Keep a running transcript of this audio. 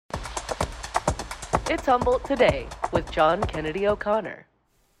It's Humboldt Today with John Kennedy O'Connor.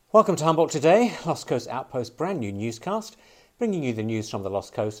 Welcome to Humboldt Today, Lost Coast Outpost brand new newscast, bringing you the news from the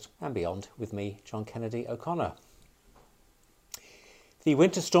Lost Coast and beyond with me, John Kennedy O'Connor. The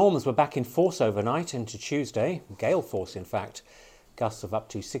winter storms were back in force overnight into Tuesday, gale force in fact. Gusts of up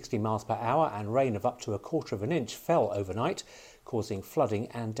to 60 miles per hour and rain of up to 1/4 of an inch fell overnight, causing flooding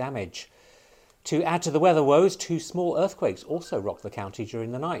and damage. To add to the weather woes, 2 small earthquakes also rocked the county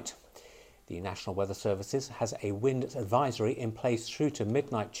during the night. The National Weather Service has a wind advisory in place through to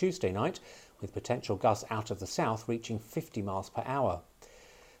midnight Tuesday night, with potential gusts out of the south reaching 50 miles per hour.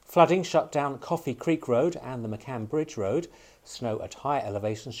 Flooding shut down Coffee Creek Road and the McCann Bridge Road. Snow at higher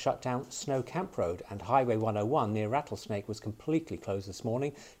elevations shut down Snow Camp Road, and Highway 101 near Rattlesnake was completely closed this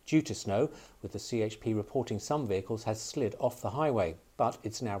morning due to snow, with the CHP reporting some vehicles had slid off the highway, but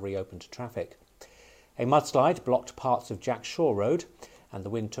it's now reopened to traffic. A mudslide blocked parts of Jack Shaw Road, and the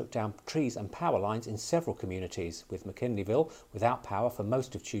wind took down trees and power lines in several communities, with McKinleyville without power for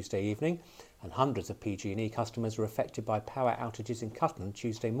most of Tuesday evening, and hundreds of PG&E customers were affected by power outages in Cutton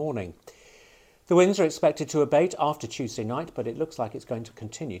Tuesday morning. The winds are expected to abate after Tuesday night, but it looks like it's going to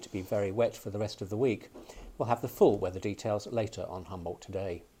continue to be very wet for the rest of the week. We'll have the full weather details later on Humboldt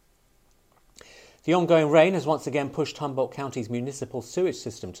Today. The ongoing rain has once again pushed Humboldt County's municipal sewage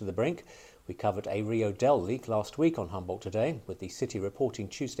system to the brink. We covered a Rio Del leak last week on Humboldt Today, with the city reporting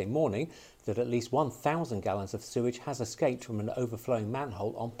Tuesday morning that at least 1,000 gallons of sewage has escaped from an overflowing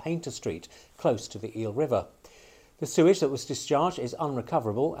manhole on Painter Street, close to the Eel River. The sewage that was discharged is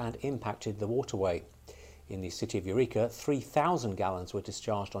unrecoverable and impacted the waterway. In the city of Eureka, 3,000 gallons were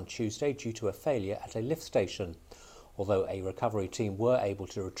discharged on Tuesday due to a failure at a lift station. Although a recovery team were able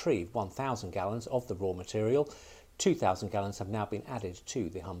to retrieve 1,000 gallons of the raw material, 2,000 gallons have now been added to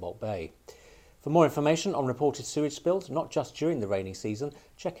the Humboldt Bay. For more information on reported sewage spills, not just during the rainy season,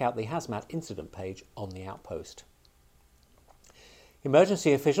 check out the hazmat incident page on the Outpost.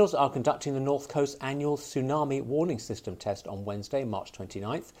 Emergency officials are conducting the North Coast annual tsunami warning system test on Wednesday, March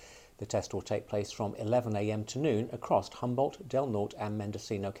 29th. The test will take place from 11 a.m. to noon across Humboldt, Del Norte and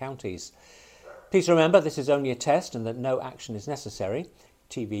Mendocino counties. Please remember this is only a test and that no action is necessary.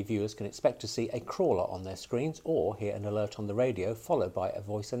 TV viewers can expect to see a crawler on their screens or hear an alert on the radio, followed by a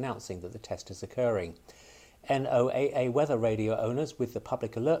voice announcing that the test is occurring. NOAA weather radio owners with the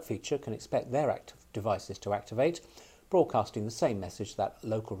public alert feature can expect their devices to activate, broadcasting the same message that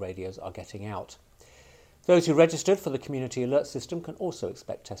local radios are getting out. Those who registered for the community alert system can also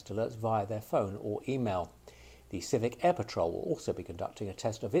expect test alerts via their phone or email. The Civic Air Patrol will also be conducting a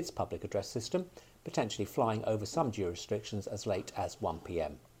test of its public address system, potentially flying over some jurisdictions as late as 1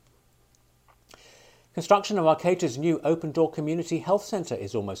 p.m. Construction of Arcata's new open-door community health centre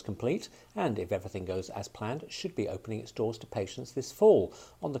is almost complete, and if everything goes as planned, should be opening its doors to patients this fall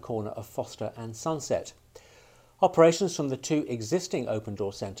on the corner of Foster and Sunset. Operations from the 2 existing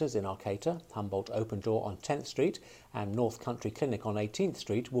open-door centres in Arcata, Humboldt Open Door on 10th Street and North Country Clinic on 18th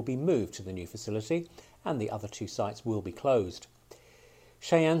Street, will be moved to the new facility, and the other 2 sites will be closed.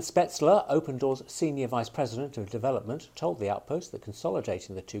 Cheyenne Spetzler, Open Door's Senior Vice President of Development, told the Outpost that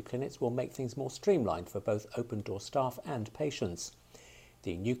consolidating the 2 clinics will make things more streamlined for both Open Door staff and patients.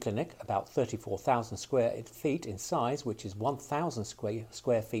 The new clinic, about 34,000 square feet in size, which is 1,000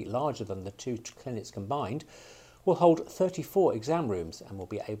 square feet larger than the 2 clinics combined, will hold 34 exam rooms and will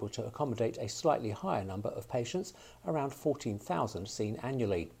be able to accommodate a slightly higher number of patients, around 14,000 seen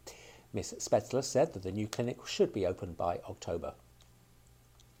annually. Ms. Spetzler said that the new clinic should be open by October.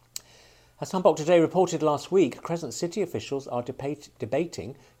 As Humboldt Today reported last week, Crescent City officials are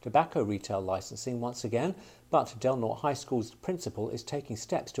debating tobacco retail licensing once again, but Del Norte High School's principal is taking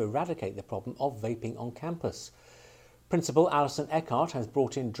steps to eradicate the problem of vaping on campus. Principal Alison Eckhart has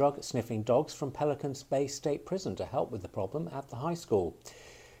brought in drug-sniffing dogs from Pelican Bay State Prison to help with the problem at the high school.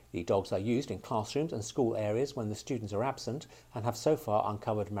 The dogs are used in classrooms and school areas when the students are absent and have so far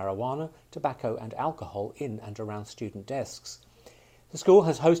uncovered marijuana, tobacco and alcohol in and around student desks. The school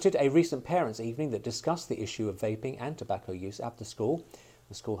has hosted a recent parents' evening that discussed the issue of vaping and tobacco use at the school.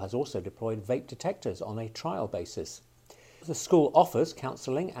 The school has also deployed vape detectors on a trial basis. The school offers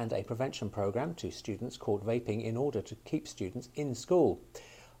counselling and a prevention programme to students caught vaping in order to keep students in school.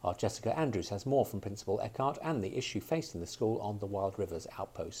 Our Jessica Andrews has more from Principal Eckhart and the issue facing the school on the Wild Rivers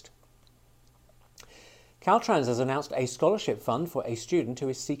Outpost. Caltrans has announced a scholarship fund for a student who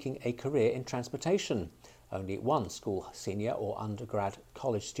is seeking a career in transportation. Only 1 school senior or undergrad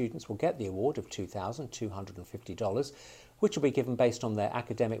college students will get the award of $2,250, which will be given based on their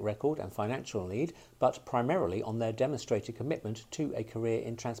academic record and financial need, but primarily on their demonstrated commitment to a career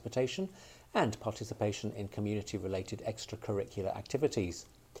in transportation and participation in community-related extracurricular activities.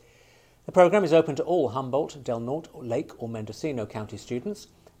 The programme is open to all Humboldt, Del Norte, Lake or Mendocino County students.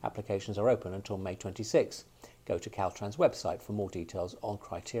 Applications are open until May 26. Go to Caltrans website for more details on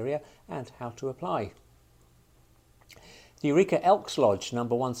criteria and how to apply. The Eureka Elks Lodge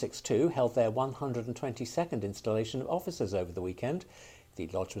number 162 held their 122nd installation of officers over the weekend. The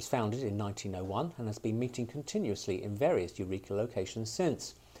lodge was founded in 1901 and has been meeting continuously in various Eureka locations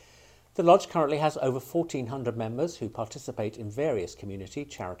since. The lodge currently has over 1,400 members who participate in various community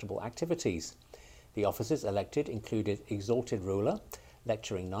charitable activities. The officers elected included Exalted Ruler,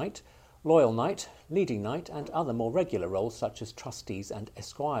 Lecturing Knight, Loyal Knight, Leading Knight and other more regular roles such as trustees and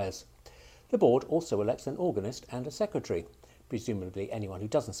esquires. The board also elects an organist and a secretary. Presumably anyone who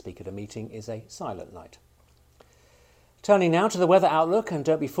doesn't speak at a meeting is a silent knight. Turning now to the weather outlook, and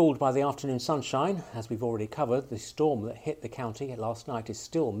don't be fooled by the afternoon sunshine. As we've already covered, the storm that hit the county last night is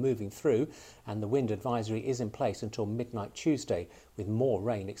still moving through and the wind advisory is in place until midnight Tuesday, with more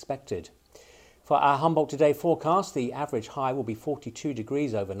rain expected. For our Humboldt Today forecast, the average high will be 42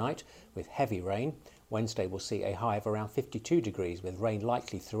 degrees overnight with heavy rain. Wednesday will see a high of around 52 degrees with rain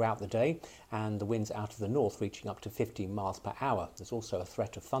likely throughout the day and the winds out of the north reaching up to 15 miles per hour. There's also a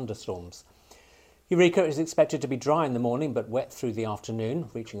threat of thunderstorms. Eureka is expected to be dry in the morning but wet through the afternoon,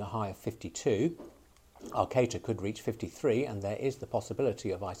 reaching a high of 52. Arcata could reach 53 and there is the possibility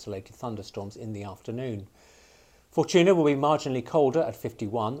of isolated thunderstorms in the afternoon. Fortuna will be marginally colder at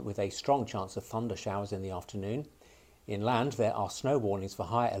 51 with a strong chance of thunder showers in the afternoon. Inland there are snow warnings for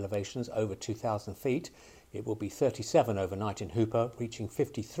higher elevations over 2,000 feet. It will be 37 overnight in Hooper, reaching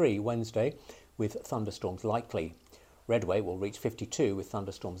 53 Wednesday with thunderstorms likely. Redway will reach 52 with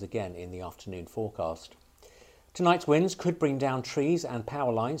thunderstorms again in the afternoon forecast. Tonight's winds could bring down trees and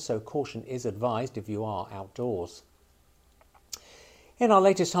power lines, so caution is advised if you are outdoors. In our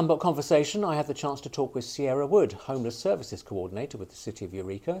latest Humboldt conversation, I had the chance to talk with Sierra Wood, Homeless Services Coordinator with the City of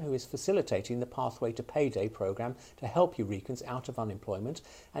Eureka, who is facilitating the Pathway to Payday programme to help Eurekans out of unemployment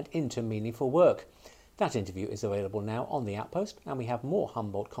and into meaningful work. That interview is available now on the Outpost, and we have more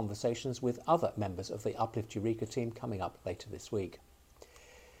Humboldt conversations with other members of the Uplift Eureka team coming up later this week.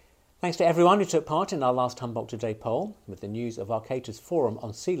 Thanks to everyone who took part in our last Humboldt Today poll. With the news of Arcata's forum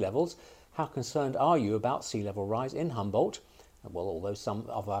on sea levels, how concerned are you about sea level rise in Humboldt? Well, although some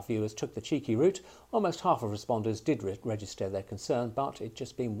of our viewers took the cheeky route, almost half of responders did register their concern, but it's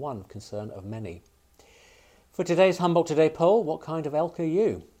just been one concern of many. For today's Humboldt Today poll, what kind of elk are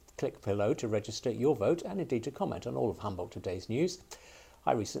you? Click below to register your vote and indeed to comment on all of Humboldt Today's news.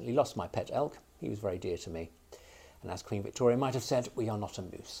 I recently lost my pet elk. He was very dear to me. And as Queen Victoria might have said, we are not a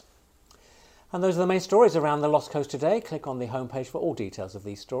moose. And those are the main stories around the Lost Coast today. Click on the homepage for all details of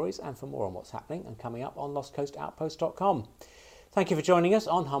these stories and for more on what's happening and coming up on lostcoastoutpost.com. Thank you for joining us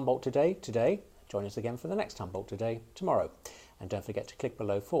on Humboldt today. Join us again for the next Humboldt Today tomorrow. And don't forget to click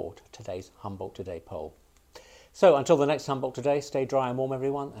below for today's Humboldt Today poll. So until the next Humboldt Today, stay dry and warm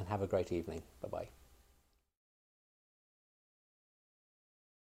everyone and have a great evening. Bye-bye.